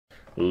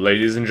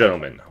Ladies and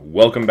gentlemen,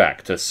 welcome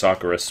back to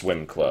Sakura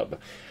Swim Club.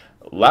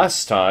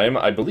 Last time,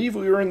 I believe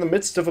we were in the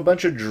midst of a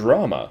bunch of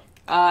drama.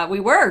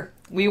 We were.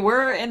 We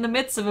were in the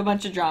midst of a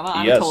bunch of drama.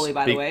 I'm totally,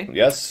 by the way.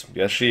 Yes,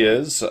 she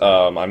is.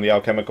 I'm the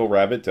alchemical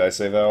rabbit. Did I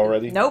say that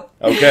already? Nope.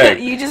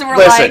 Okay. You just were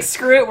like,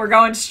 screw it, we're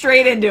going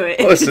straight into it.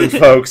 Listen,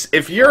 folks,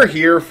 if you're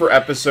here for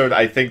episode,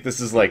 I think this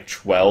is like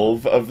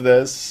 12 of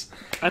this.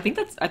 I think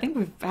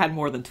we've had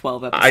more than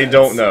 12 episodes. I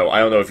don't know.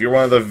 If you're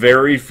one of the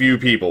very few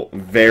people,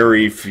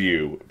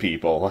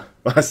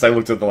 last I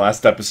looked at the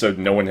last episode,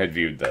 no one had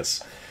viewed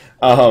this.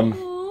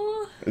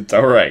 It's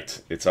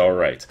alright. It's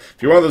alright.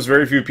 If you're one of those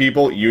very few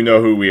people, you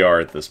know who we are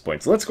at this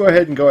point. So let's go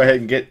ahead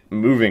and get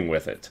moving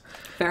with it.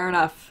 Fair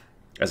enough.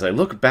 As I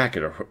look back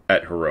at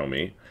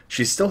Hiromi,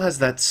 she still has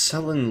that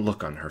sullen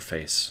look on her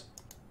face.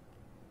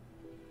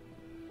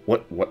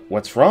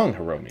 What's wrong,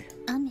 Hiromi?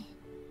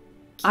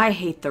 I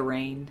hate the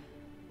rain.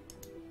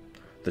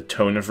 The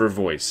tone of her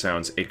voice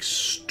sounds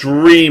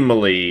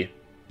extremely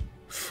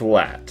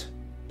flat.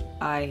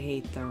 I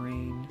hate the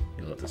rain.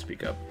 You'll have to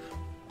speak up.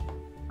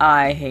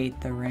 I hate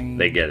the rain.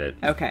 They get it.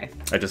 Okay.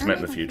 I just meant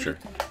in the future.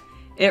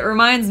 It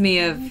reminds me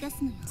of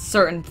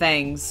certain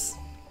things.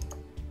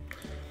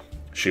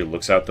 She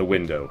looks out the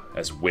window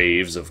as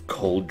waves of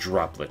cold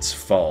droplets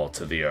fall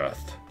to the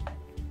earth.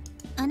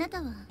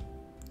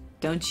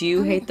 Don't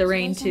you hate the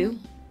rain too?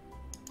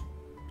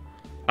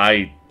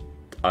 I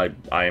am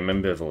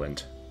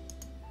ambivalent.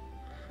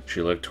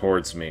 She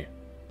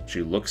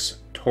looks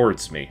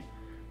towards me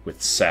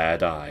with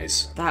sad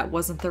eyes. That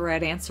wasn't the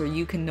right answer.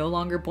 You can no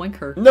longer blink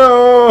her.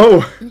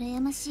 No!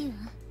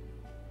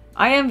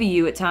 I envy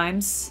you at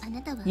times.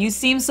 You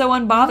seem so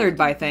unbothered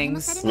by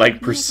things. Like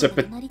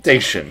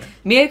precipitation.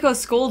 Miyako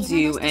scolds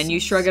you and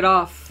you shrug it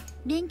off.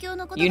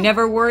 You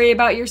never worry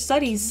about your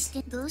studies.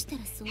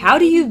 How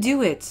do you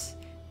do it?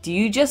 Do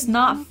you just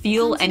not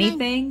feel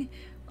anything?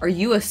 Are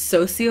you a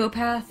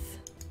sociopath?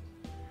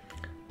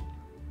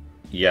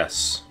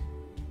 Yes.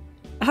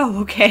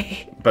 Oh,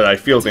 okay. But I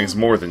feel things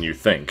more than you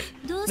think.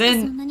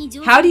 Then,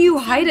 how do you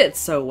hide it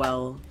so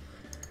well?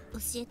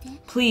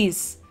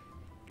 Please,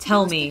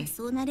 tell me.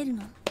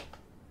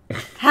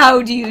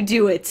 How do you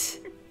do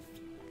it?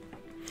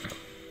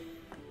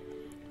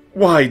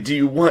 Why do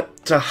you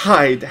want to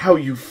hide how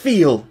you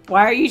feel?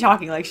 Why are you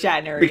talking like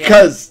Shatner again?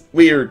 Because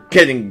we are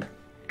getting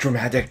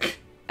dramatic.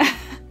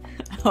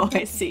 Oh,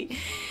 I see.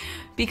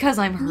 Because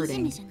I'm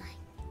hurting.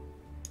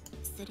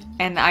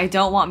 And I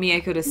don't want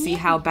Miyako to see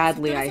how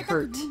badly I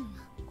hurt.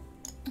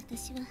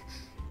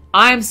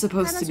 I'm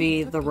supposed to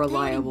be the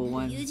reliable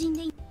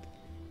one.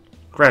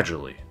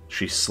 Gradually,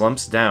 she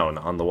slumps down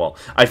on the wall.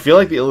 I feel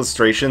like the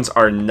illustrations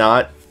are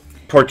not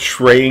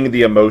portraying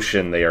the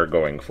emotion they are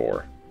going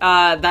for.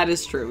 That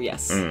is true,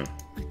 yes.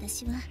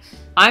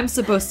 I'm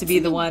supposed to be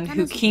the one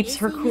who keeps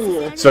her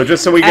cool. So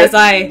just so we get... As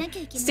I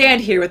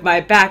stand here with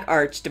my back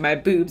arched and my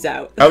boobs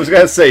out. I was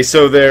gonna say,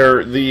 so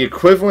they're the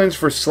equivalent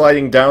for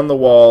sliding down the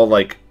wall,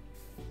 like,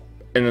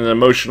 in an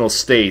emotional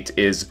state,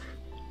 is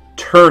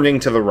turning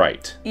to the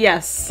right.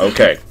 Yes.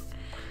 Okay.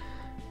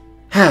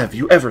 Have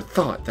you ever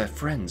thought that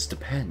friends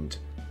depend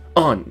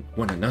on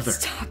one another?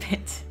 Stop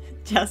it.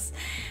 Just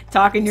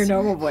talk in your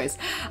normal voice.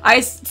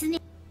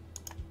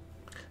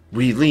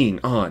 We lean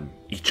on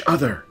each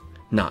other,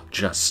 not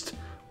just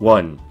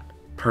one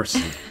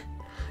person.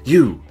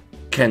 You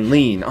can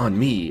lean on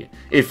me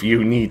if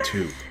you need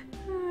to.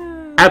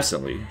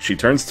 Absently, she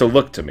turns to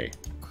look to me.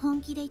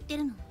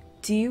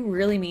 Do you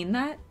really mean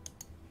that?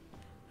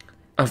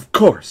 Of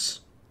course.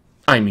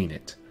 I mean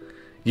it.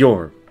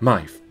 You're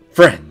my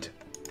friend.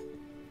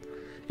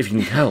 If you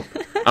need help,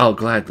 I'll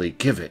gladly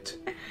give it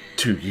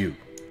to you.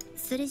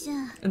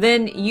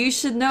 Then you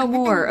should know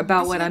more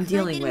about what I'm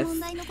dealing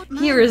with.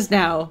 Here is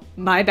now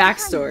my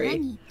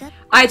backstory.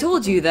 I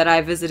told you that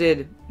I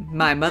visited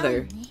my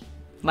mother,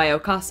 my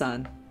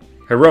Okasan.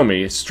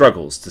 Hiromi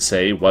struggles to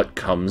say what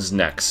comes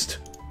next.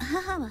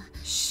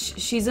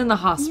 She's in the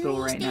hospital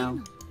right now.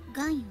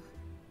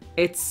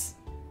 It's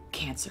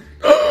cancer.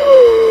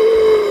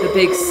 The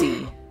big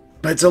C.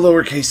 But it's a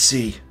lowercase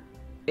c.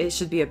 It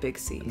should be a big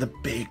C. The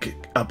big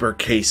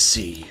uppercase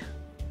C.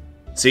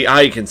 See,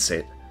 I can say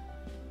it.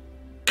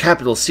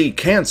 Capital C,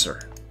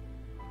 cancer.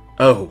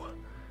 Oh,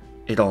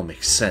 it all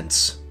makes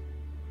sense.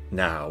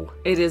 Now.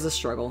 It is a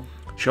struggle.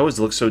 She always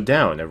looked so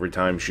down every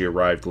time she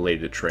arrived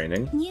late at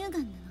training.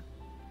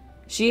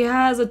 She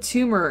has a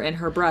tumor in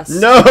her breast.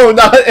 No,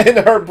 not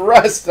in her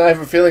breast! I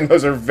have a feeling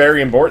those are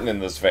very important in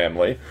this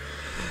family.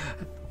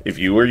 If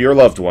you or your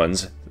loved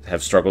ones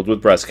have struggled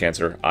with breast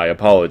cancer, I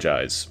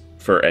apologize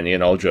for any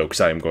and all jokes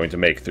I am going to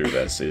make through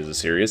this. It is a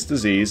serious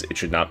disease, it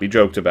should not be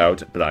joked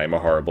about, but I am a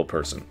horrible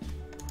person.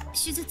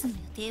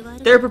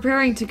 They're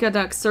preparing to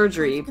conduct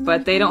surgery,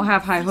 but they don't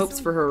have high hopes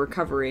for her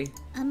recovery.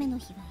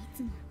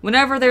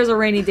 Whenever there's a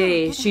rainy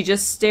day, she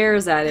just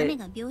stares at it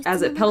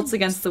as it pelts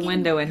against the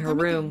window in her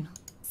room.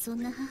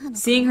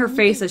 Seeing her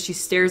face as she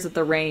stares at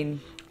the rain.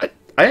 I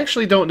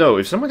actually don't know.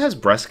 If someone has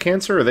breast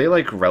cancer, are they,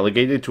 like,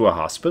 relegated to a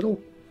hospital?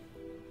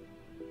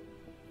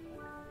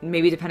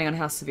 Maybe depending on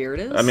how severe it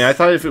is? I mean, I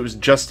thought if it was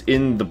just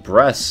in the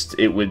breast,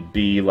 it would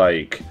be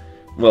like,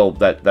 well,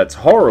 that's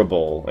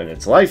horrible and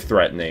it's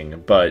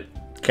life-threatening, but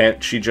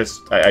can't she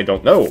just... I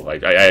don't know.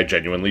 I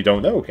genuinely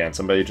don't know. Can't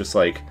somebody just,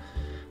 like...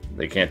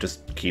 They can't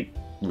just keep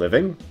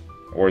living?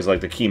 Or is,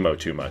 like, the chemo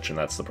too much and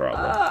that's the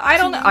problem? I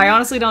don't know. I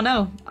honestly don't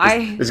know.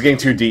 This is getting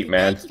too deep,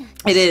 man.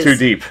 It is. Too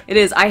deep. It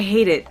is. I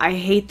hate it. I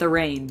hate the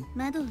rain.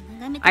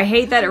 I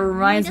hate that it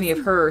reminds me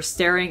of her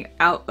staring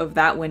out of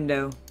that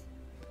window.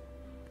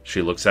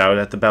 She looks out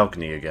at the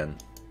balcony again.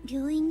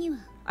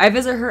 I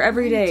visit her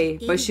every day,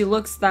 but she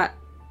looks that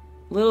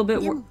little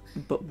bit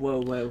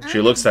whoa.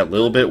 She looks that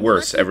little bit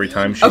worse every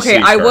time she sees her.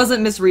 Okay, I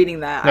wasn't misreading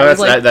that. No,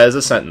 that is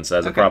a sentence. That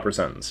is a proper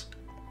sentence.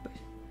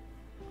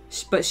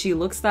 But she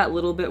looks that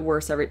little bit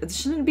worse every... It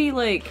shouldn't be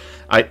like...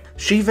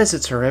 She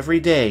visits her every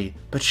day,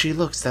 but she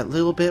looks that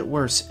little bit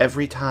worse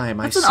every time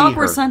I see her. That's an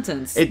awkward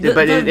sentence. It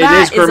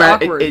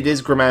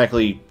is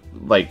grammatically,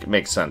 like,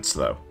 makes sense,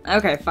 though.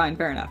 Okay, fine,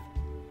 fair enough.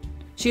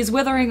 She's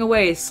withering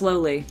away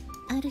slowly.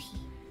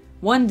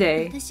 One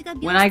day,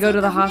 when I go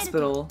to the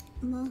hospital,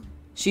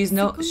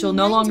 she'll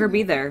no longer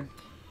be there.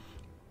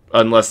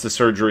 Unless the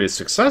surgery is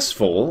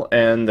successful,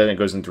 and then it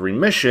goes into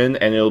remission,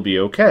 and it'll be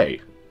okay.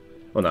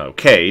 Well, not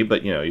okay,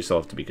 but, you know, you still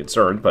have to be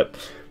concerned, but...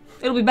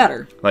 It'll be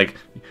better. Like,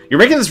 you're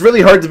making this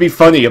really hard to be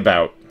funny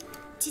about.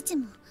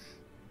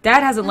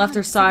 Dad hasn't left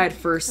her side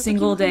for a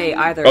single day,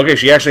 either. Okay,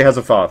 she actually has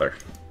a father.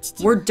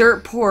 We're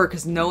dirt poor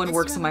because no one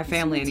works in my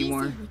family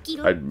anymore.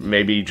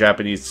 Maybe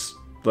Japanese,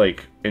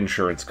 like,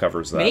 insurance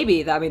covers that.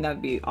 Maybe. I mean,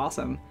 that'd be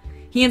awesome.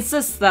 He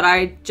insists that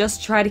I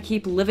just try to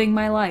keep living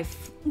my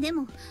life.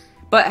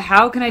 But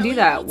how can I do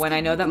that when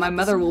I know that my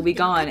mother will be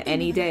gone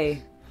any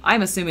day?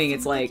 I'm assuming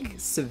it's, like,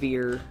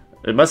 severe...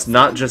 It must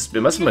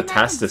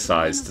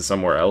metastasize to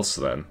somewhere else,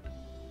 then.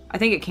 I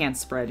think it can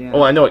spread, yeah.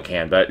 Oh, I know it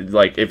can, but,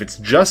 like, if it's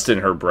just in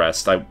her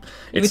breast,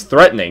 it's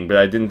threatening, but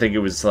I didn't think it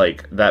was,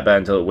 like, that bad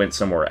until it went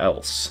somewhere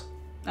else.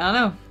 I don't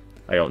know.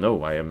 I don't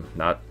know.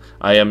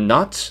 I am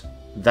not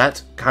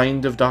that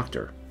kind of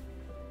doctor.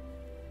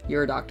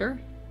 You're a doctor?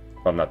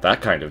 I'm not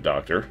that kind of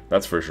doctor,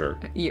 that's for sure.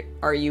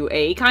 Are you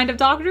a kind of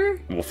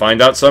doctor? We'll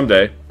find out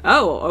someday.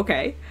 Oh,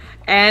 okay.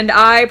 And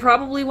I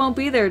probably won't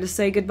be there to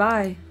say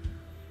goodbye.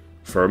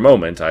 For a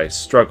moment, I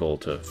struggle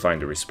to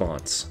find a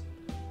response.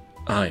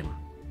 I'm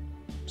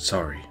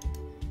sorry.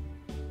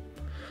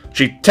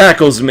 She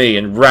tackles me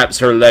and wraps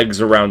her legs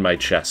around my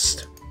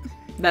chest.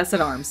 That's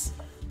at arms.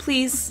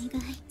 Please,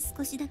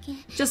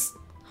 just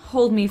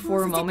hold me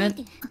for a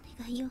moment.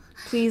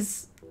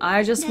 Please,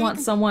 I just want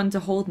someone to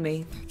hold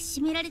me.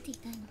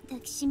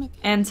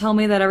 And tell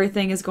me that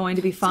everything is going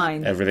to be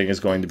fine. Everything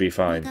is going to be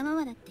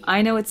fine.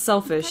 I know it's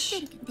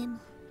selfish,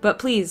 but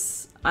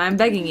please, I'm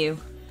begging you.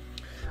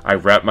 I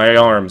wrap my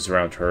arms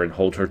around her and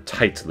hold her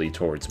tightly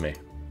towards me.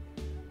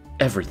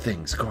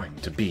 Everything's going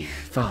to be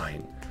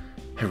fine,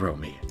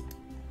 Hiromi.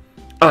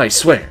 I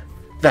swear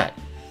that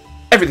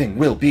everything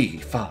will be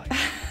fine.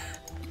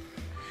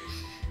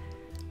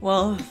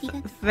 Well,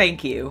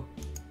 thank you.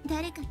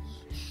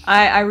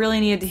 I really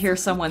needed to hear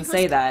someone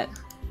say that.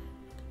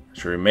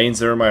 She remains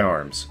there in my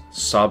arms,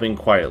 sobbing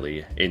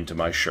quietly into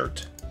my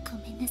shirt.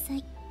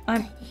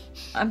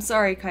 I'm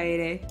sorry,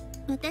 Kaede.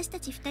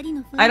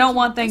 I don't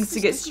want things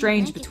to get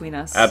strange between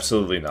us.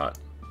 Absolutely not.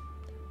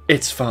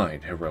 It's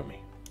fine, Hiromi.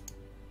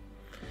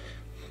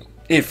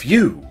 If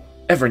you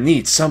ever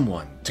need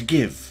someone to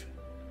give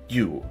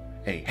you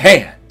a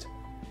hand,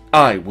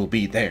 I will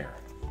be there.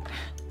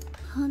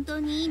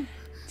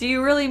 Do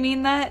you really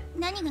mean that?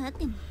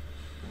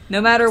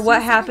 No matter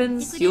what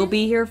happens, you'll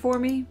be here for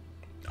me?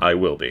 I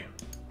will be.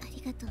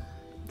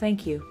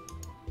 Thank you.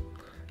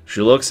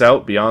 She looks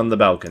out beyond the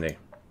balcony.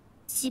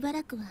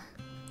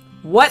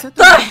 What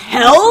the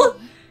hell?!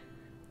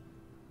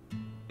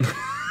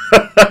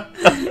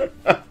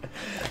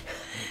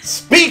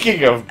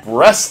 Speaking of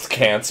breast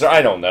cancer,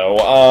 I don't know,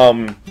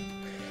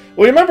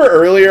 well, remember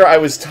earlier I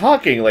was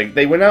talking, like,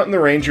 they went out in the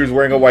rain, she was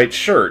wearing a white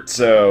shirt,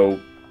 so...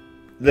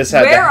 This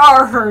had Where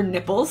are her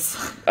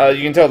nipples?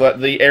 You can tell that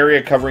the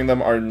area covering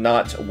them are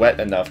not wet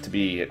enough to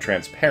be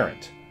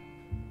transparent.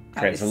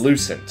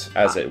 Translucent,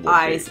 as it would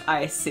be.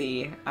 I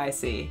see.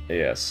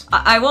 Yes.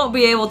 I won't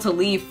be able to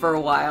leave for a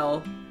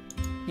while.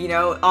 You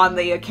know, on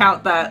the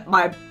account that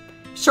my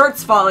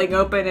shirt's falling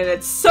open and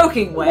it's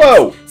soaking wet.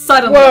 Whoa!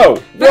 Suddenly. Whoa!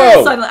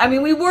 Very suddenly. I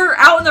mean, we were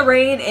out in the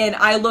rain and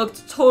I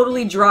looked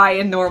totally dry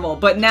and normal,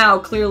 but now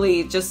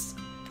clearly just...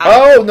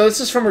 Oh, no, this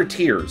is from her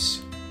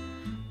tears.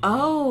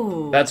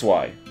 Oh. That's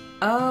why.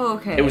 Oh,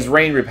 okay. It was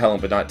rain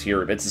repellent, but not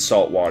tear. It's the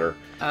salt water.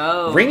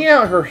 Oh. Wringing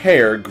out her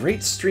hair,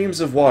 great streams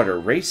of water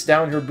race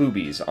down her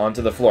boobies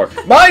onto the floor.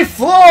 My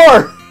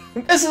floor!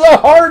 This is a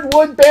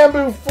hardwood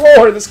bamboo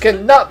floor. This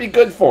cannot be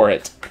good for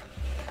it.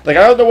 Like,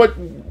 I don't know what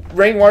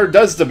rainwater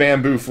does to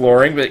bamboo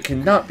flooring, but it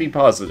cannot be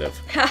positive.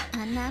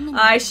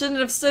 I shouldn't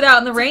have stood out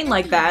in the rain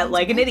like that,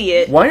 like an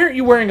idiot. Why aren't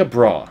you wearing a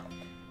bra?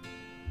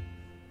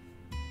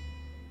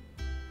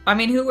 I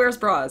mean, who wears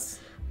bras?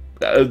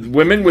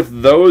 Women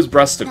with those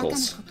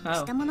breasticles.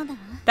 Oh.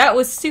 That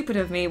was stupid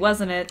of me,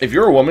 wasn't it? If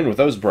you're a woman with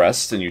those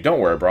breasts and you don't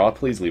wear a bra,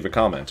 please leave a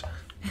comment.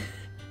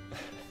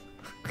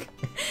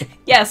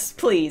 Yes,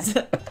 please.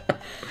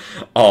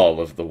 All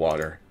of the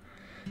water.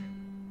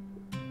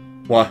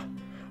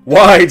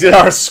 Why did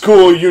our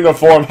school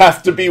uniform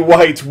have to be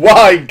white?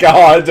 Why,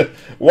 God?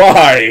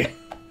 Why?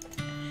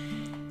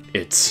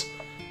 It's...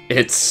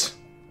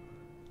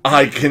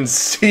 I can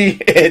see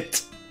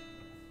it!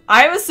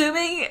 I'm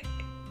assuming...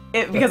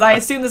 because I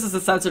assume this is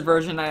a censored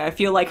version, and I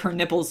feel like her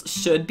nipples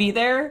should be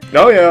there.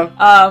 Oh,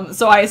 yeah.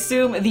 So I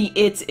assume the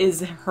it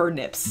is her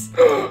nips.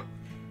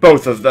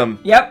 Both of them.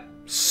 Yep.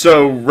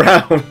 So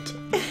round.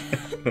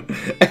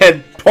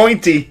 And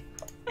pointy.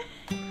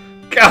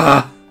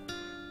 Gah!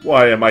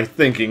 Why am I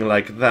thinking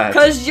like that?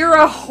 Because you're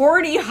a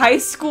horny high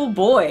school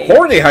boy.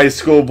 Horny high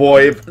school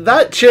boy? If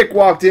that chick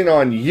walked in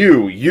on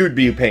you, you'd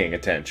be paying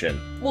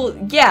attention. Well,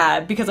 yeah,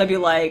 because I'd be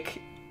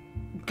like,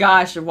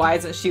 gosh, why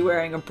isn't she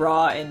wearing a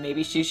bra, and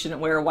maybe she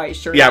shouldn't wear a white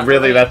shirt? Yeah,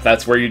 really?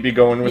 That's where you'd be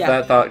going with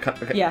that thought?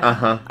 Okay. Yeah.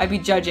 Uh-huh. I'd be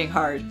judging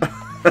hard.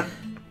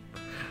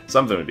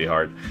 Something would be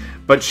hard.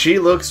 But she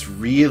looks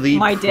really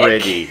My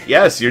pretty. dick?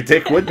 Yes, your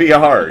dick would be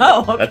hard.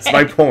 Oh, okay. That's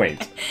my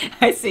point.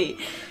 I see.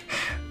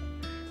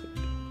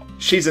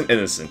 She's an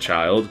innocent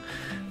child.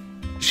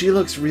 She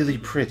looks really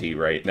pretty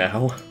right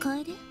now.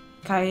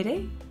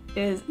 Kaede?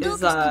 Is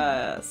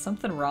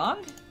something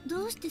wrong?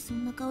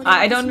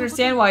 I don't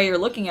understand why you're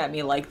looking at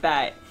me like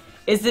that.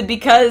 Is it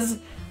because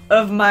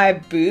of my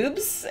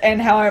boobs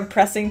and how I'm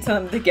pressing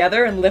them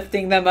together and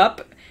lifting them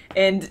up,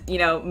 and, you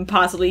know,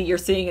 possibly you're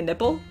seeing a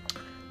nipple?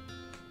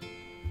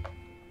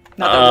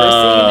 Not that we're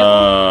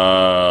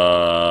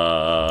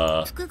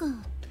seeing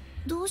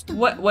a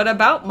nipple. What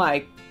about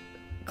my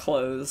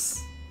clothes?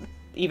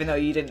 Even though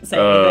you didn't say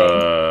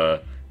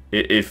anything.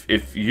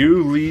 If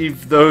you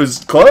leave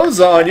those clothes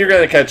on, you're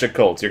gonna catch a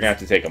cold. You're gonna have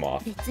to take them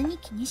off.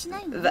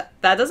 That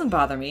doesn't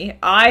bother me.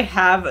 I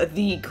have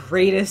the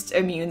greatest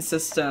immune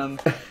system,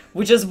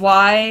 which is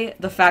why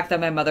the fact that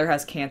my mother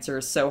has cancer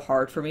is so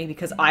hard for me,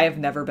 because I have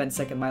never been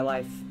sick in my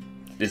life.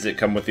 Does it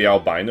come with the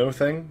albino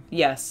thing?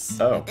 Yes.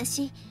 Oh.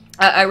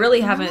 I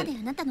really haven't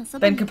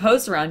been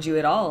composed around you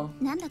at all.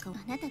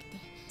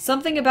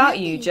 Something about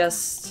you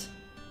just...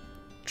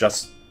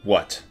 Just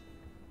what?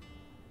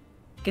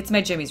 Gets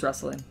my jimmies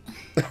rustling.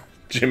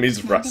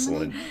 Jimmy's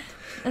rustling.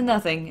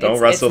 Nothing.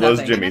 Don't rustle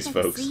those jimmies,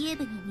 folks.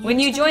 When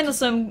you joined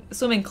the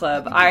swimming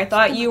club, I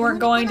thought you weren't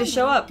going to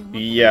show up.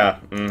 Yeah,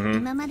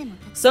 mm-hmm.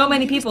 So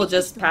many people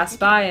just passed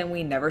by and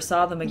we never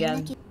saw them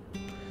again.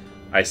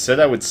 I said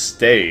I would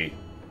stay.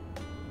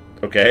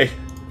 Okay?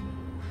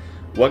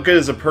 What good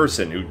is a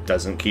person who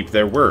doesn't keep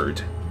their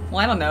word? Well,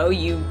 I don't know.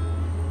 You're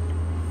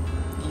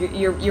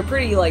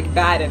pretty, like,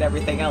 bad at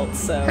everything else,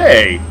 so...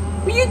 Hey!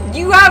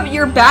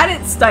 You're bad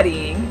at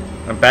studying.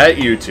 I'm bad at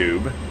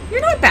YouTube.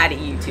 You're not bad at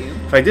YouTube.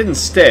 If I didn't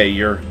stay,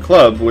 your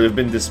club would have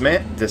been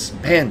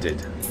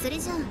disbanded.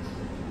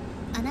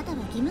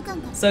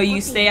 So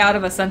you stay out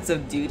of a sense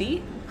of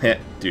duty?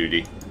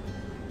 Duty.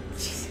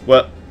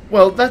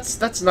 Well,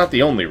 that's not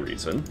the only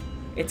reason.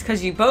 It's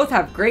because you both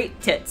have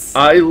great tits.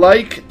 I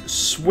like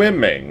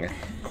swimming,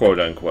 quote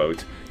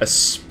unquote,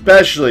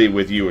 especially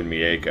with you and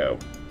Mieko.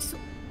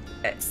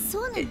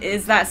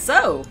 Is that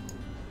so?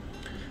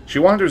 She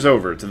wanders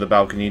over to the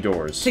balcony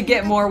doors. To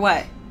get more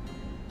wet.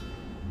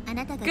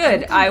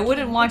 Good. I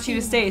wouldn't want you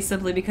to stay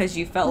simply because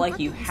you felt like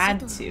you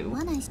had to.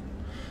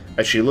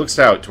 As she looks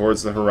out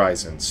towards the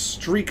horizon,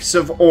 streaks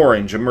of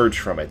orange emerge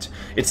from it.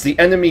 It's the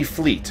enemy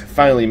fleet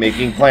finally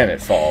making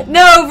planetfall.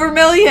 No,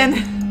 Vermilion!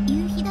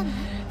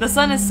 The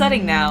sun is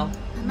setting now.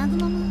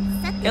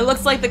 It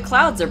looks like the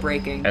clouds are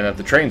breaking. And that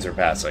the trains are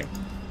passing.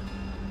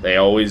 They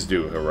always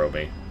do,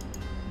 Hiromi.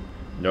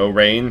 No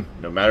rain,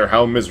 no matter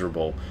how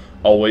miserable,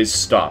 always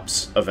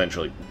stops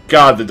eventually.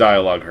 God, the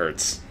dialogue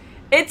hurts.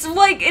 It's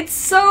like, it's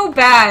so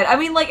bad. I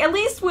mean, like, at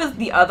least with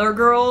the other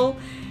girl,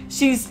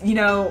 she's, you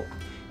know,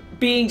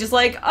 being just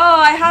like, oh,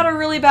 I had a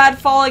really bad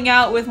falling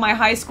out with my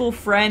high school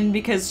friend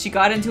because she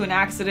got into an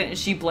accident and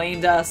she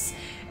blamed us.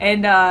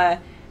 And,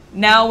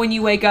 now when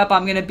you wake up,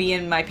 I'm gonna be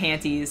in my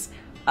panties.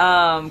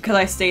 Because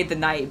I stayed the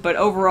night. But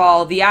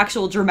overall, the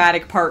actual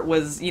dramatic part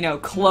was, you know,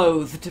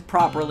 clothed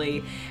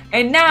properly.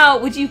 And now,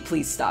 would you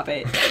please stop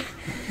it?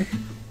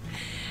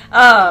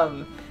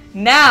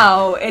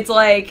 Now, it's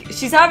like,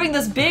 she's having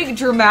this big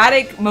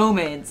dramatic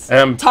moment,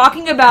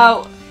 talking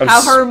about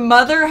how her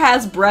mother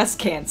has breast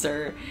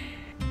cancer.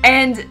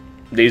 And...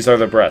 These are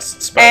the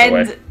breasts, by the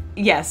way.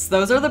 Yes,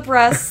 those are the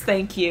breasts,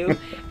 thank you.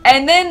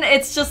 And then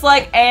it's just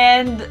like,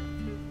 and,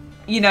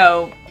 you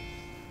know,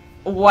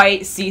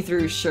 white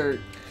see-through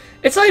shirt.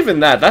 It's not even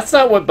that. That's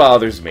not what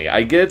bothers me.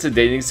 I get it's a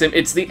dating sim.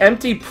 It's the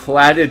empty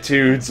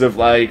platitudes of,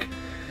 like,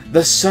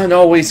 the sun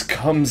always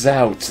comes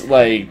out,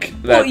 like...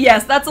 That. Well,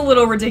 yes, that's a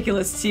little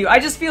ridiculous, too. I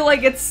just feel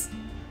like it's...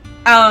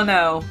 I don't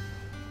know.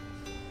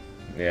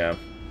 Yeah.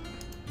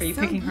 Are you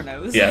picking her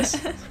nose? Yes.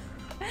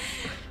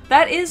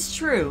 That is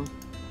true.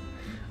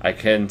 I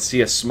can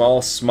see a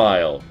small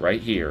smile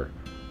right here,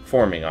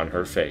 forming on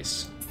her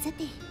face.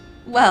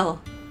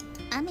 Well...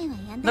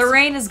 The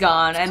rain is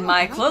gone, and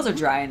my clothes are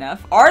dry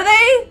enough. Are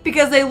they?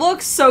 Because they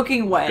look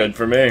soaking wet. Good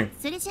for me.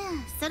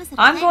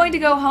 I'm going to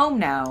go home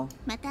now.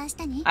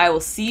 I will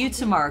see you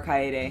tomorrow,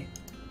 Kaede.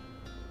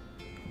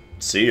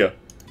 See ya.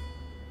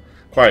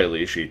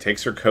 Quietly, she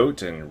takes her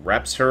coat and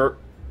wraps her...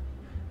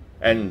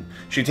 around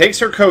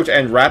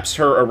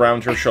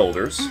her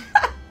shoulders.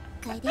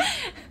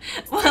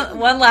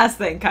 One last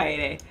thing,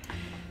 Kaede.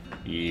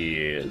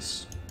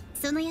 Yes.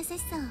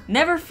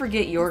 Never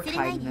forget your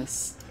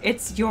kindness.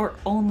 It's your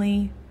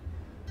only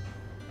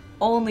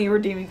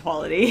redeeming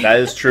quality. That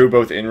is true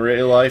both in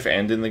real life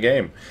and in the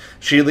game.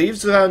 She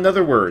leaves without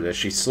another word as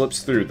she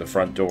slips through the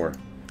front door.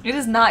 It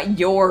is not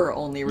your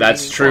only redeeming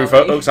That's true,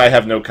 quality. folks. I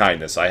have no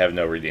kindness. I have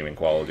no redeeming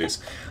qualities.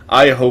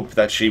 I hope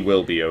that she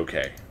will be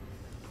okay.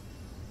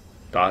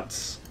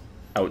 Dots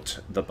out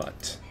the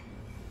butt.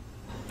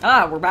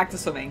 Ah, we're back to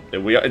swimming.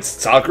 It's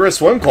Sakura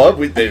Swim Club.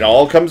 It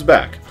all comes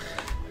back.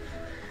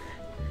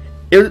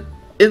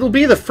 It'll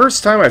be the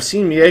first time I've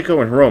seen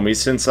Mieko and Hiromi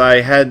since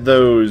I had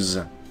those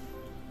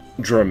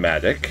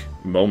dramatic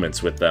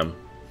moments with them.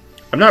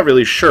 I'm not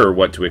really sure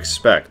what to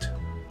expect.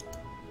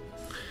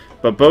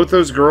 But both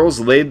those girls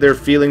laid their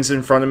feelings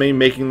in front of me,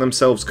 making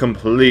themselves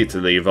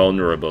completely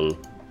vulnerable.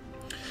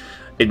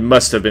 It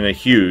must have been a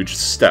huge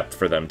step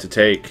for them to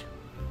take.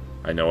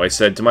 I know I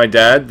said to my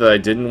dad that I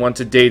didn't want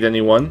to date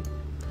anyone,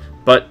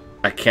 but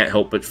I can't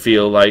help but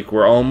feel like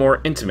we're all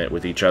more intimate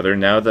with each other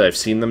now that I've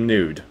seen them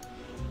nude.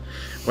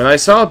 When I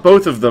saw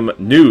both of them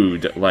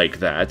nude like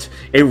that,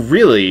 it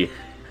really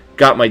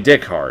got my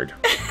dick hard.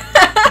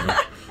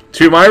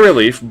 To my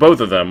relief,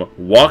 both of them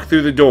walked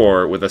through the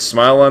door with a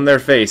smile on their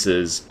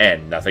faces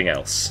and nothing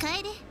else.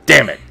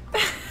 Damn it!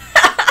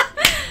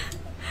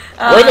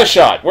 Worth a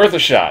shot! Worth a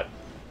shot!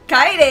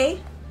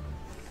 Kaede!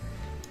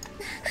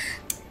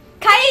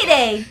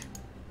 Kaede!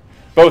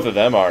 Both of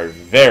them are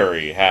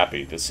very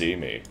happy to see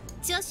me.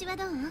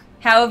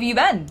 How have you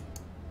been?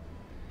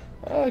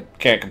 I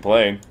can't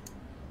complain.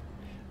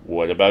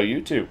 What about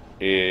you two?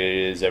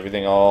 Is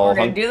everything all... We're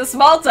gonna do the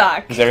small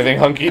talk. Is everything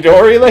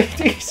hunky-dory,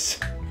 ladies?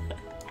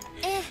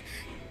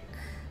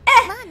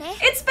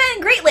 It's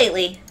been great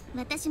lately.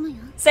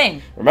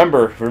 Same.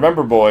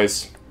 Remember,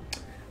 boys.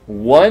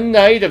 One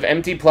night of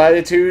empty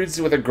platitudes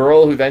with a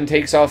girl who then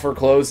takes off her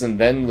clothes and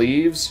then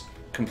leaves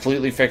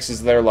completely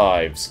fixes their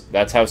lives.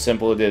 That's how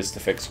simple it is to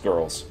fix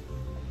girls.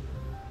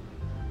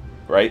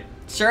 Right?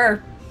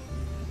 Sure.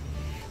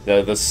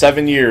 The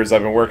 7 years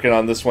I've been working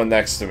on this one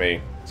next to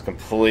me. It's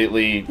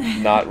completely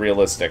not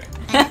realistic.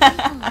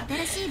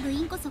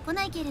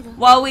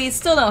 Well, we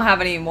still don't have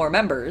any more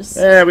members.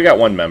 We got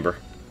one member.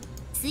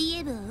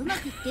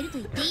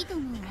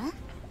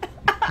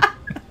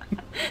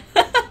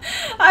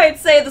 I'd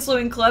say the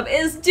swimming club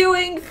is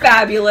doing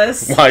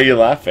fabulous. Why are you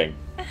laughing?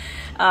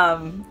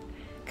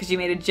 Because you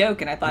made a joke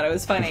and I thought it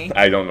was funny.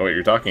 I don't know what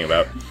you're talking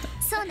about.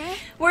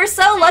 We're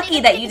so lucky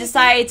that you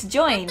decided to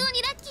join.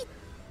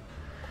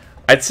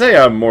 I'd say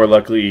I'm more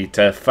likely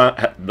to find...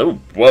 Oh,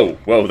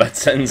 whoa, that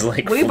sentence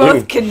like We flew.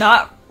 both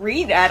cannot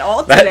read at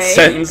all today. That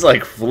sentence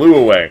like flew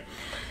away.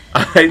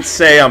 I'd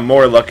say I'm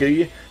more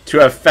lucky to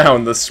have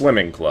found the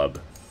swimming club.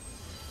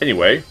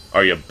 Anyway,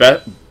 are you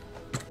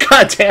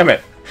God damn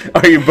it!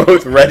 Are you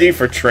both ready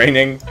for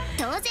training?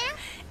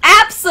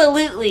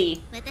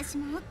 Absolutely!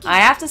 I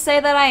have to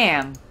say that I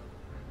am.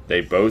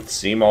 They both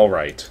seem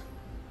alright.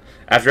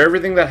 After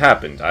everything that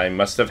happened, I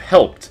must have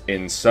helped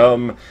in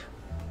some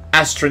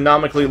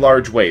astronomically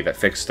large way that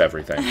fixed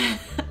everything.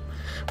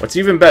 What's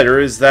even better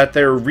is that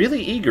they're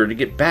really eager to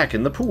get back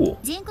in the pool.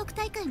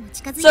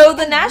 So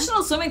the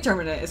National Swimming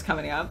Tournament is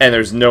coming up. And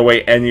there's no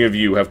way any of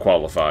you have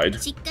qualified.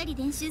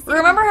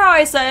 Remember how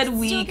I said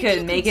we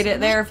could make it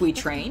there if we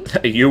trained?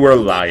 You were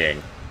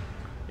lying.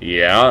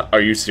 Yeah?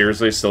 Are you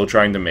seriously still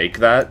trying to make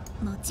that?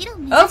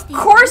 Of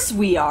course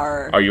we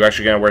are! Are you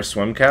actually gonna wear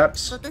swim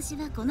caps?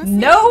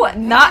 No,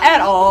 not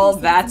at all.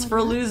 That's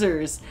for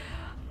losers.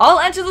 I'll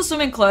enter the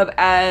swimming club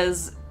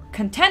as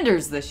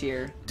contenders this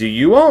year. Do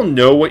you all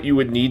know what you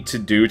would need to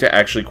do to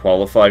actually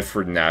qualify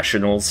for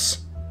nationals?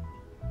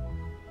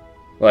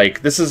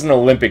 Like, this is an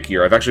Olympic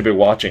year. I've actually been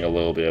watching a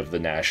little bit of the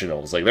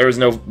nationals. Like, there is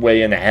no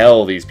way in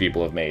hell these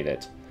people have made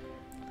it.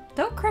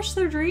 Don't crush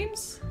their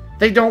dreams.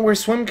 They don't wear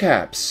swim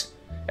caps.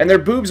 And their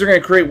boobs are going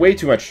to create way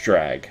too much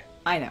drag.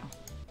 I know.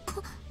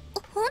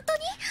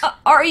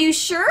 Are you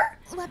sure?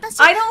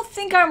 I don't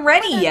think I'm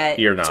ready yet.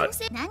 You're not.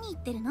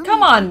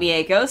 Come on,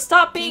 Mieko.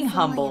 Stop being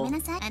humble.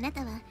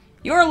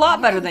 You're a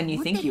lot better than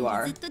you think you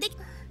are.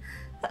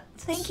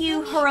 Thank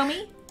you,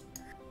 Hiromi.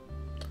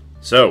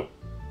 So,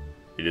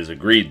 it is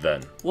agreed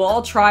then. We'll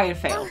all try and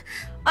fail.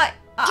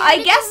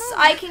 I guess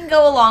I can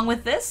go along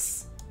with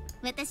this.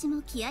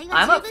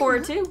 I'm up for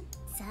it too.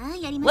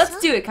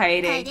 Let's do it,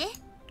 Kaede.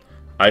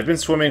 I've been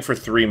swimming for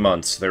 3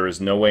 months. There is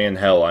no way in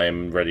hell I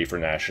am ready for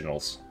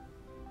nationals.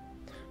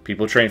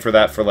 People train for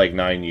that for like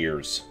 9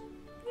 years.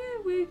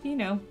 Yeah, you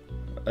know.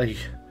 Are you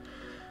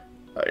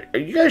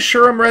guys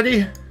sure I'm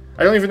ready?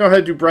 I don't even know how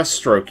to do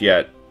breaststroke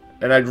yet.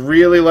 And I'd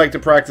really like to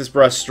practice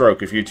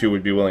breaststroke if you two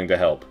would be willing to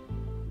help.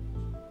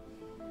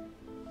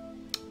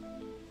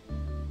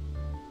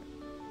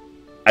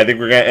 I think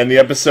we're going to end the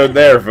episode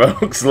there,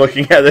 folks.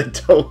 Looking at it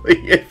totally.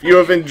 If you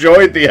have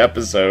enjoyed the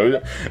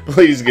episode,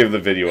 please give the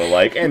video a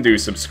like and do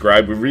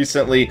subscribe. We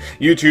recently,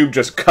 YouTube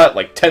just cut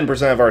like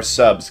 10% of our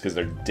subs because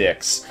they're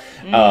dicks.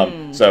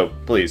 So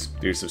please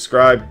do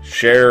subscribe,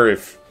 share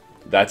if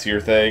that's your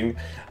thing.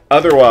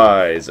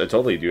 Otherwise,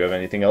 Atoli, do you have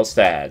anything else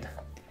to add?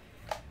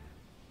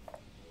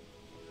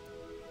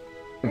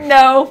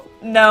 No,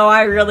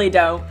 I really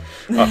don't.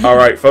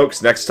 Alright,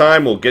 folks, next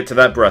time we'll get to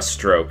that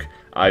breaststroke.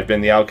 I've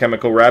been the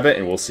Alchemical Rabbit,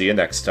 and we'll see you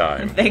next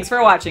time. Thanks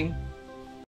for watching.